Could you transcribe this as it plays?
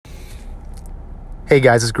Hey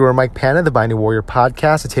guys, it's Guru Mike Panna, the Binding Warrior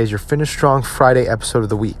podcast. It is your Finish Strong Friday episode of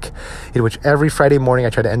the week, in which every Friday morning I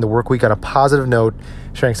try to end the work week on a positive note,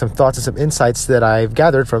 sharing some thoughts and some insights that I've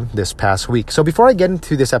gathered from this past week. So before I get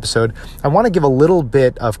into this episode, I want to give a little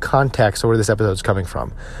bit of context of where this episode is coming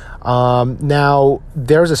from. Now,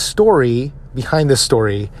 there's a story behind this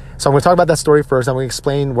story. So I'm going to talk about that story first. I'm going to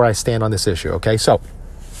explain where I stand on this issue, okay? So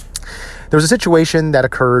there was a situation that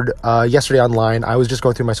occurred yesterday online. I was just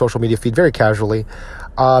going through my social media feed very casually,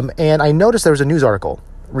 and I noticed there was a news article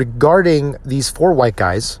regarding these four white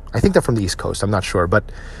guys. I think they're from the East Coast. I'm not sure, but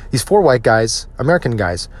these four white guys, American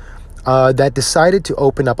guys, that decided to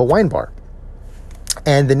open up a wine bar.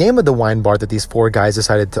 And the name of the wine bar that these four guys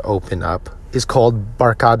decided to open up is called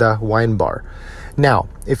Barkada Wine Bar. Now,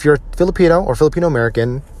 if you're Filipino or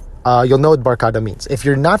Filipino-American, you'll know what Barkada means. If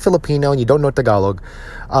you're not Filipino and you don't know Tagalog,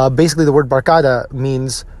 basically the word Barkada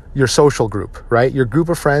means your social group, right? Your group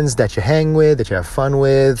of friends that you hang with, that you have fun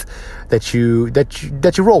with, that you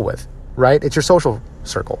roll with, right? It's your social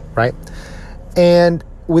circle, right? And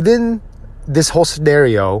within this whole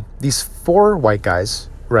scenario, these four white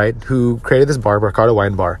guys, right, who created this bar, Barkada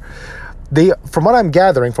Wine Bar, they, from what I'm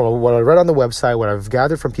gathering, from what I read on the website, what I've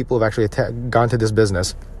gathered from people who've actually gone to this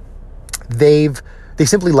business, they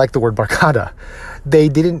simply like the word Barkada. They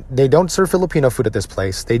don't serve Filipino food at this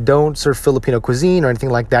place. They don't serve Filipino cuisine or anything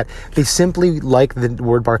like that. They simply like the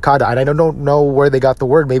word Barkada. And I don't know where they got the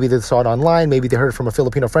word. Maybe they saw it online. Maybe they heard it from a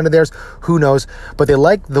Filipino friend of theirs. Who knows? But they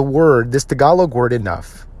like the word, this Tagalog word,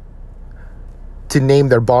 enough to name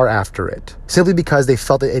their bar after it, simply because they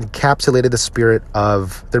felt it encapsulated the spirit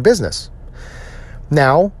of their business.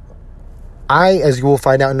 Now, as you will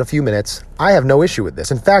find out in a few minutes, I have no issue with this.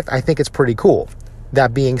 In fact, I think it's pretty cool.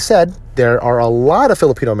 That being said, there are a lot of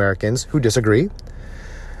Filipino Americans who disagree.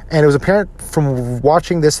 And it was apparent from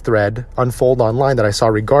watching this thread unfold online that I saw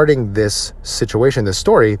regarding this situation, this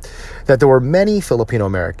story, that there were many Filipino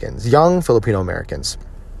Americans, young Filipino Americans,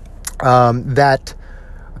 that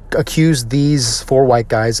accused these four white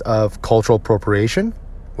guys of cultural appropriation,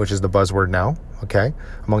 which is the buzzword now, okay,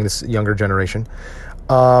 among this younger generation,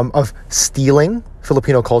 of stealing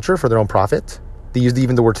Filipino culture for their own profit. They used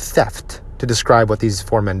even the word theft to describe what these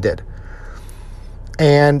four men did.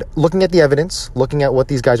 And looking at the evidence, looking at what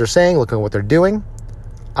these guys are saying, looking at what they're doing,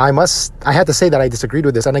 I had to say that I disagreed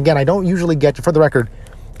with this. And again, I don't usually for the record,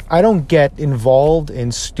 I don't get involved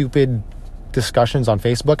in stupid discussions on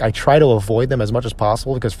Facebook. I try to avoid them as much as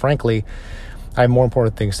possible because frankly, I have more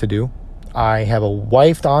important things to do. I have a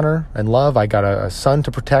wife to honor and love. I got a son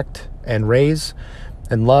to protect and raise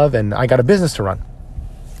and love, and I got a business to run.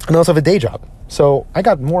 And I also have a day job. So I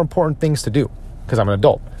got more important things to do because I'm an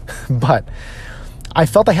adult. But I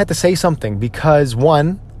felt I had to say something because,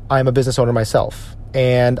 one, I'm a business owner myself.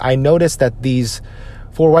 And I noticed that these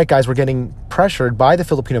four white guys were getting pressured by the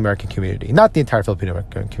Filipino-American community. Not the entire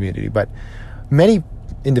Filipino-American community, but many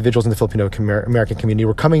individuals in the Filipino-American community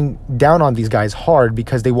were coming down on these guys hard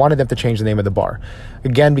because they wanted them to change the name of the bar.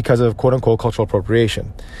 Again, because of quote-unquote cultural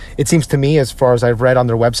appropriation. It seems to me, as far as I've read on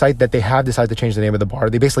their website, that they have decided to change the name of the bar.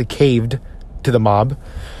 They basically caved to the mob,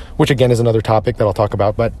 which again is another topic that I'll talk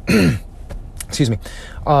about, but excuse me.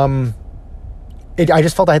 I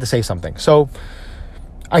just felt I had to say something. So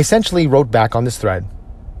I essentially wrote back on this thread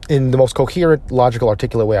in the most coherent, logical,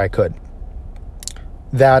 articulate way I could.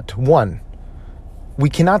 That one,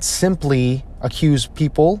 we cannot simply accuse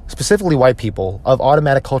people, specifically white people, of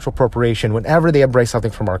automatic cultural appropriation whenever they embrace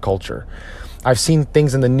something from our culture. I've seen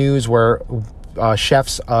things in the news where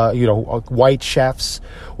chefs, white chefs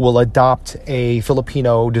will adopt a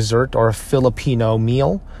Filipino dessert or a Filipino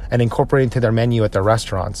meal and incorporate it into their menu at their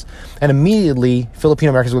restaurants. And immediately,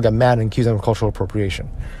 Filipino Americans will get mad and accuse them of cultural appropriation.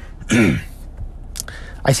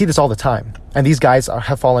 I see this all the time. And these guys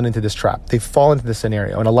have fallen into this trap. They've fallen into this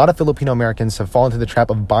scenario. And a lot of Filipino Americans have fallen into the trap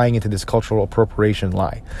of buying into this cultural appropriation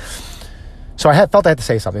lie. So I felt I had to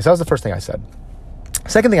say something. So that was the first thing I said.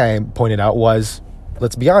 Second thing I pointed out was,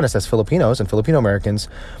 let's be honest, as Filipinos and Filipino Americans,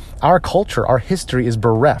 our culture, our history is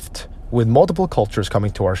bereft with multiple cultures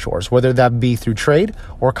coming to our shores, whether that be through trade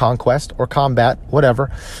or conquest or combat,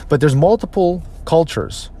 whatever. But there's multiple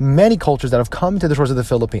cultures, many cultures that have come to the shores of the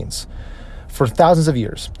Philippines for thousands of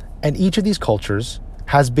years. And each of these cultures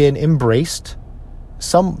has been embraced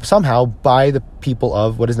somehow by the people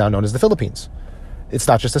of what is now known as the Philippines. It's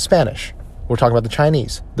not just the Spanish. We're talking about the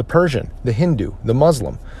Chinese, the Persian, the Hindu, the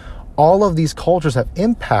Muslim. All of these cultures have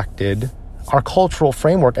impacted our cultural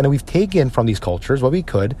framework, and we've taken from these cultures what we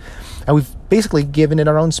could, and we've basically given it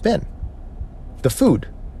our own spin. The food,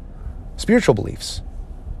 spiritual beliefs,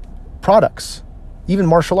 products, even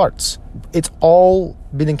martial arts. It's all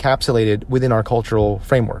been encapsulated within our cultural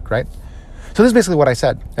framework, right? So this is basically what I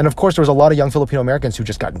said. And of course, there was a lot of young Filipino Americans who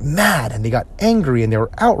just got mad and they got angry and they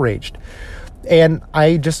were outraged. And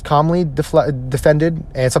I just calmly defended,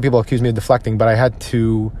 and some people accuse me of deflecting, but I had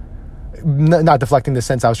to, not deflecting in the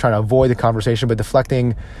sense I was trying to avoid the conversation, but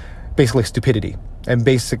deflecting basically stupidity and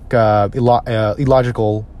basic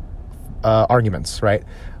illogical arguments, right?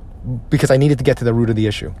 Because I needed to get to the root of the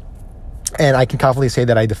issue. And I can confidently say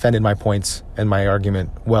that I defended my points and my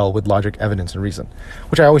argument well with logic, evidence, and reason,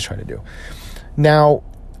 which I always try to do. Now,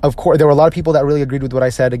 of course, there were a lot of people that really agreed with what I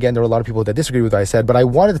said. Again, there were a lot of people that disagreed with what I said, but I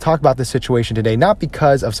wanted to talk about this situation today, not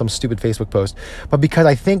because of some stupid Facebook post, but because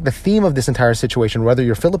I think the theme of this entire situation, whether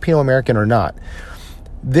you're Filipino American or not,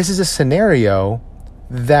 this is a scenario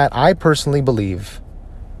that I personally believe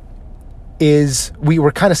is,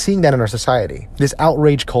 we're kind of seeing that in our society, this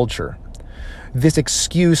outrage culture, this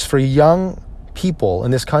excuse for young people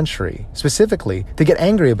in this country, specifically, to get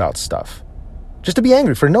angry about stuff, just to be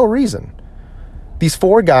angry for no reason. These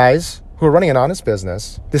 4 guys who are running an honest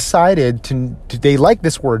business decided they liked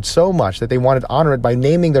this word so much that they wanted to honor it by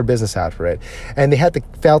naming their business after it. And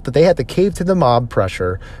felt that they had to cave to the mob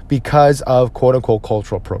pressure because of quote unquote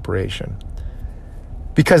cultural appropriation.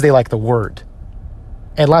 Because they like the word.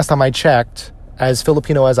 And last time I checked, as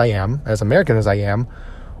Filipino as I am, as American as I am,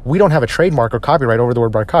 we don't have a trademark or copyright over the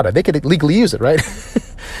word barkada. They could legally use it, right?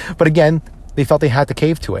 But again, they felt they had to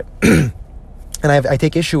cave to it. And I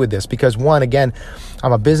take issue with this because, one, again,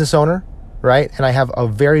 I'm a business owner, right? And I have a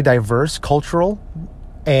very diverse cultural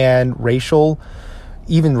and racial,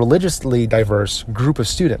 even religiously diverse group of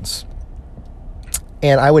students.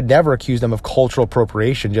 And I would never accuse them of cultural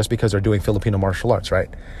appropriation just because they're doing Filipino martial arts, right?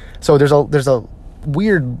 So there's a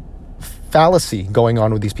weird fallacy going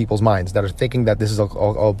on with these people's minds that are thinking that this is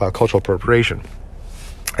all about cultural appropriation.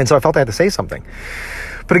 And so I felt I had to say something.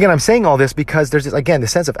 But again, I'm saying all this because there's, again, the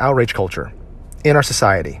sense of outrage culture in our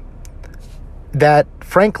society that,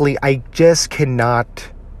 frankly, I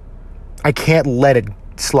can't let it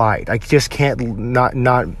slide. I just can't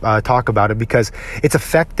not talk about it because it's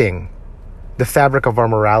affecting the fabric of our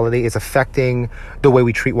morality. It's affecting the way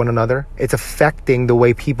we treat one another. It's affecting the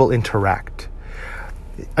way people interact.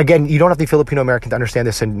 Again, you don't have to be Filipino American to understand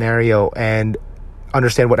this scenario and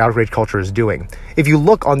understand what outrage culture is doing. If you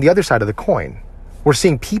look on the other side of the coin, we're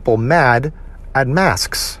seeing people mad at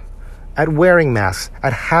masks, at wearing masks,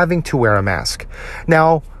 at having to wear a mask.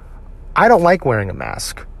 Now, I don't like wearing a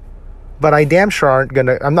mask, but I damn sure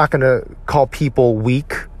I'm not gonna call people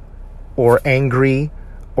weak or angry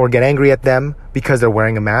or get angry at them because they're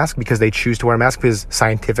wearing a mask, because they choose to wear a mask, because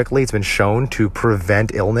scientifically it's been shown to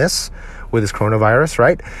prevent illness with this coronavirus,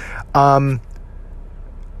 right?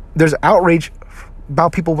 There's outrage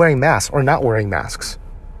about people wearing masks or not wearing masks.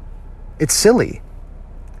 It's silly,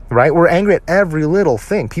 right? We're angry at every little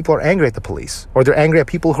thing. People are angry at the police, or they're angry at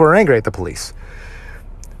people who are angry at the police.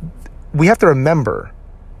 We have to remember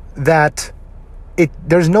that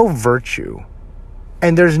there's no virtue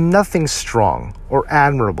and there's nothing strong or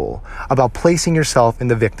admirable about placing yourself in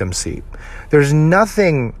the victim seat. There's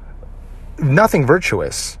nothing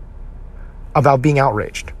virtuous about being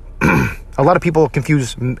outraged. A lot of people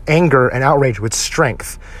confuse anger and outrage with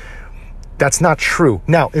strength. That's not true.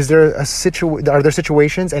 Now, are there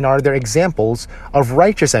situations and are there examples of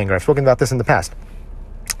righteous anger? I've spoken about this in the past.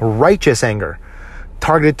 Righteous anger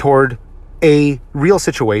targeted toward a real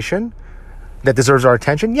situation that deserves our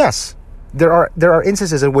attention? Yes. There are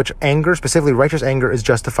instances in which anger, specifically righteous anger, is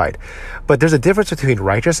justified. But there's a difference between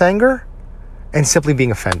righteous anger and simply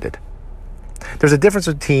being offended. There's a difference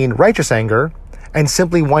between righteous anger and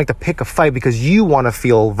simply wanting to pick a fight because you want to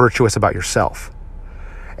feel virtuous about yourself.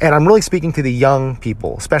 And I'm really speaking to the young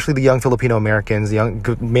people, especially the young Filipino Americans,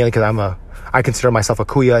 mainly because I consider myself a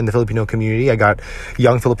kuya in the Filipino community. I got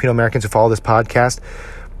young Filipino Americans who follow this podcast.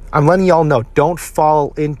 I'm letting y'all know, don't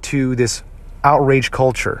fall into this outrage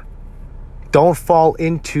culture. Don't fall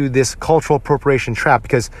into this cultural appropriation trap,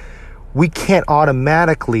 because we can't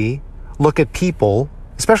automatically look at people,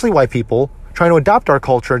 especially white people, trying to adopt our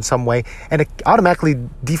culture in some way and automatically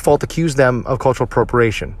default accuse them of cultural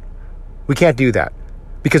appropriation. We can't do that,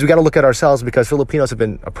 because we got to look at ourselves, because Filipinos have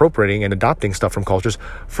been appropriating and adopting stuff from cultures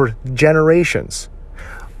for generations.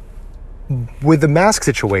 With the mask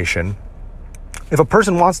situation, if a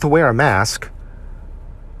person wants to wear a mask,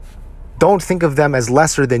 don't think of them as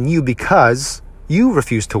lesser than you because you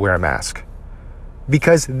refuse to wear a mask.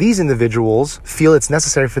 Because these individuals feel it's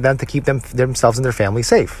necessary for them to keep themselves and their family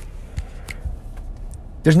safe.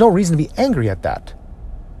 There's no reason to be angry at that,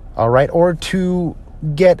 all right? Or to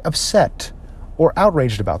get upset or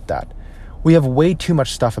outraged about that. We have way too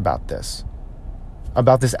much stuff about this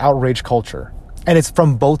outrage culture. And it's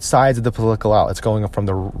from both sides of the political aisle. It's going from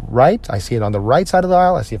the right. I see it on the right side of the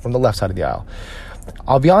aisle. I see it from the left side of the aisle.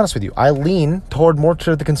 I'll be honest with you. I lean more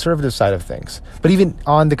to the conservative side of things. But even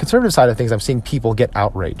on the conservative side of things, I'm seeing people get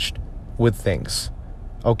outraged with things.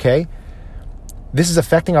 Okay? This is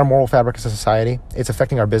affecting our moral fabric as a society. It's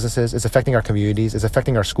affecting our businesses. It's affecting our communities. It's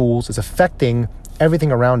affecting our schools. It's affecting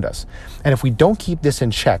everything around us. And if we don't keep this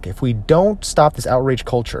in check, if we don't stop this outrage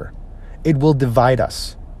culture, it will divide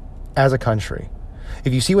us as a country.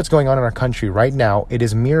 If you see what's going on in our country right now, it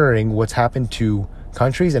is mirroring what's happened to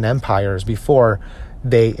countries and empires before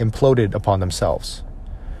they imploded upon themselves.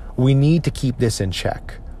 We need to keep this in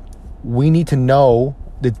check. We need to know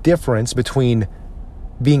the difference between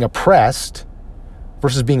being oppressed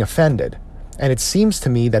versus being offended. And it seems to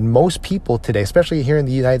me that most people today, especially here in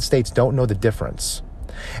the United States, don't know the difference.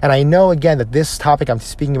 And I know, again, that this topic I'm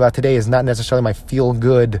speaking about today is not necessarily my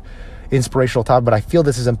feel-good inspirational topic, but I feel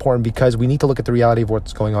this is important because we need to look at the reality of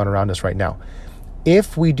what's going on around us right now.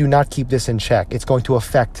 If we do not keep this in check, it's going to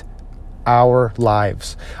affect our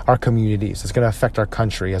lives, our communities. It's going to affect our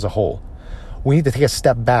country as a whole. We need to take a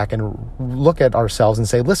step back and look at ourselves and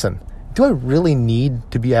say, listen, do I really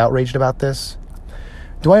need to be outraged about this?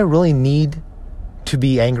 Do I really need to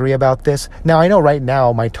be angry about this? Now, I know right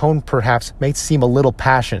now my tone perhaps may seem a little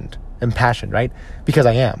impassioned, right? Because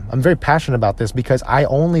I am. I'm very passionate about this because I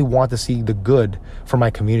only want to see the good for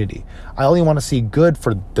my community. I only want to see good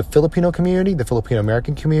for the Filipino community, the Filipino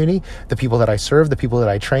American community, the people that I serve, the people that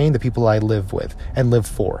I train, the people I live with and live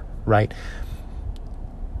for, right?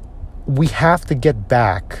 We have to get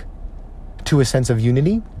back to a sense of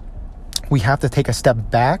unity. We have to take a step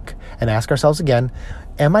back and ask ourselves again,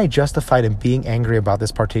 am I justified in being angry about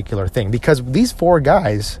this particular thing? Because these four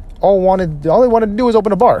guys all they wanted to do was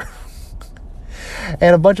open a bar.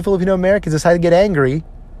 And a bunch of Filipino Americans decided to get angry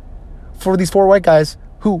for these four white guys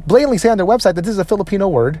who blatantly say on their website that this is a Filipino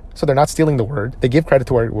word, so they're not stealing the word. They give credit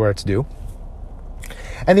to where it's due.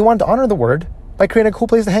 And they wanted to honor the word by creating a cool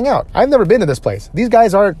place to hang out. I've never been to this place. These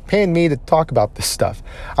guys aren't paying me to talk about this stuff.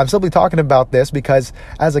 I'm simply talking about this because,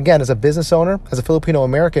 as a business owner, as a Filipino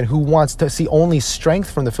American who wants to see only strength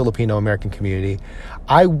from the Filipino American community,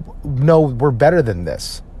 I know we're better than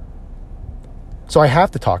this. So I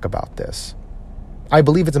have to talk about this. I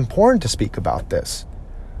believe it's important to speak about this.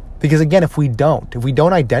 Because again, if we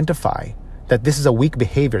don't identify that this is a weak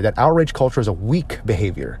behavior, that outrage culture is a weak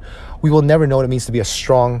behavior, we will never know what it means to be a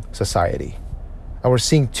strong society. And we're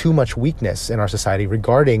seeing too much weakness in our society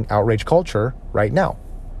regarding outrage culture right now.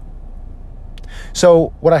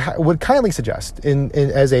 So what I would kindly suggest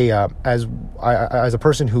as a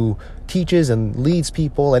person who teaches and leads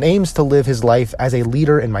people and aims to live his life as a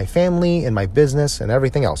leader in my family, in my business, and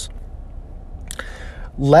everything else,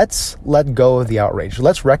 let's let go of the outrage.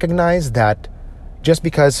 Let's recognize that just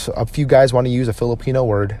because a few guys want to use a Filipino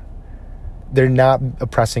word, they're not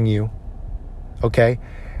oppressing you, okay?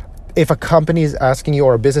 If a company is asking you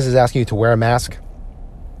or a business is asking you to wear a mask,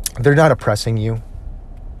 they're not oppressing you,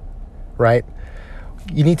 right?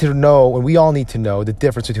 You need to know, and we all need to know, the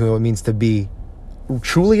difference between what it means to be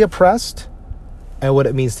truly oppressed and what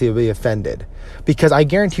it means to be offended. Because I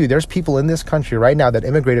guarantee you, there's people in this country right now that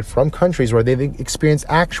immigrated from countries where they've experienced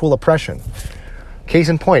actual oppression. Case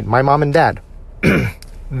in point, my mom and dad.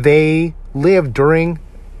 They lived during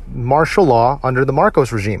martial law under the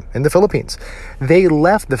Marcos regime in the Philippines. They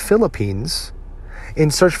left the Philippines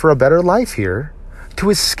in search for a better life here to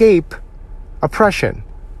escape oppression.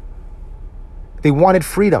 They wanted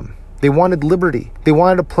freedom. They wanted liberty. They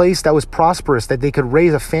wanted a place that was prosperous, that they could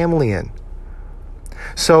raise a family in.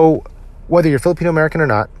 So whether you're Filipino American or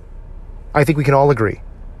not, I think we can all agree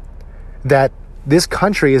that this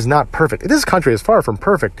country is not perfect. This country is far from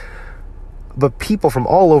perfect, but people from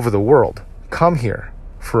all over the world come here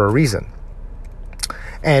for a reason.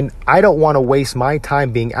 And I don't want to waste my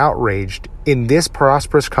time being outraged in this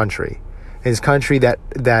prosperous country, in this country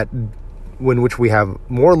in which we have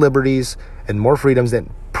more liberties and more freedoms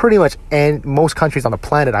than pretty much most countries on the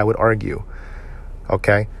planet, I would argue.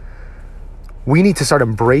 Okay? We need to start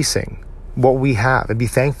embracing what we have and be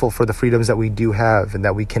thankful for the freedoms that we do have and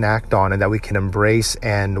that we can act on and that we can embrace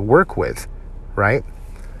and work with, right?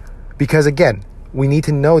 Because again, we need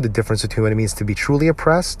to know the difference between what it means to be truly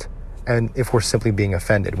oppressed and if we're simply being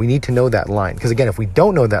offended. We need to know that line. Because again, if we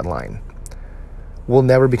don't know that line, we'll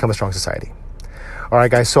never become a strong society. All right,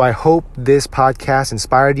 guys, so I hope this podcast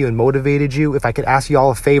inspired you and motivated you. If I could ask you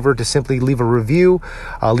all a favor to simply leave a review,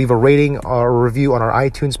 leave a rating or a review on our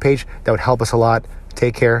iTunes page, that would help us a lot.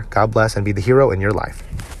 Take care, God bless, and be the hero in your life.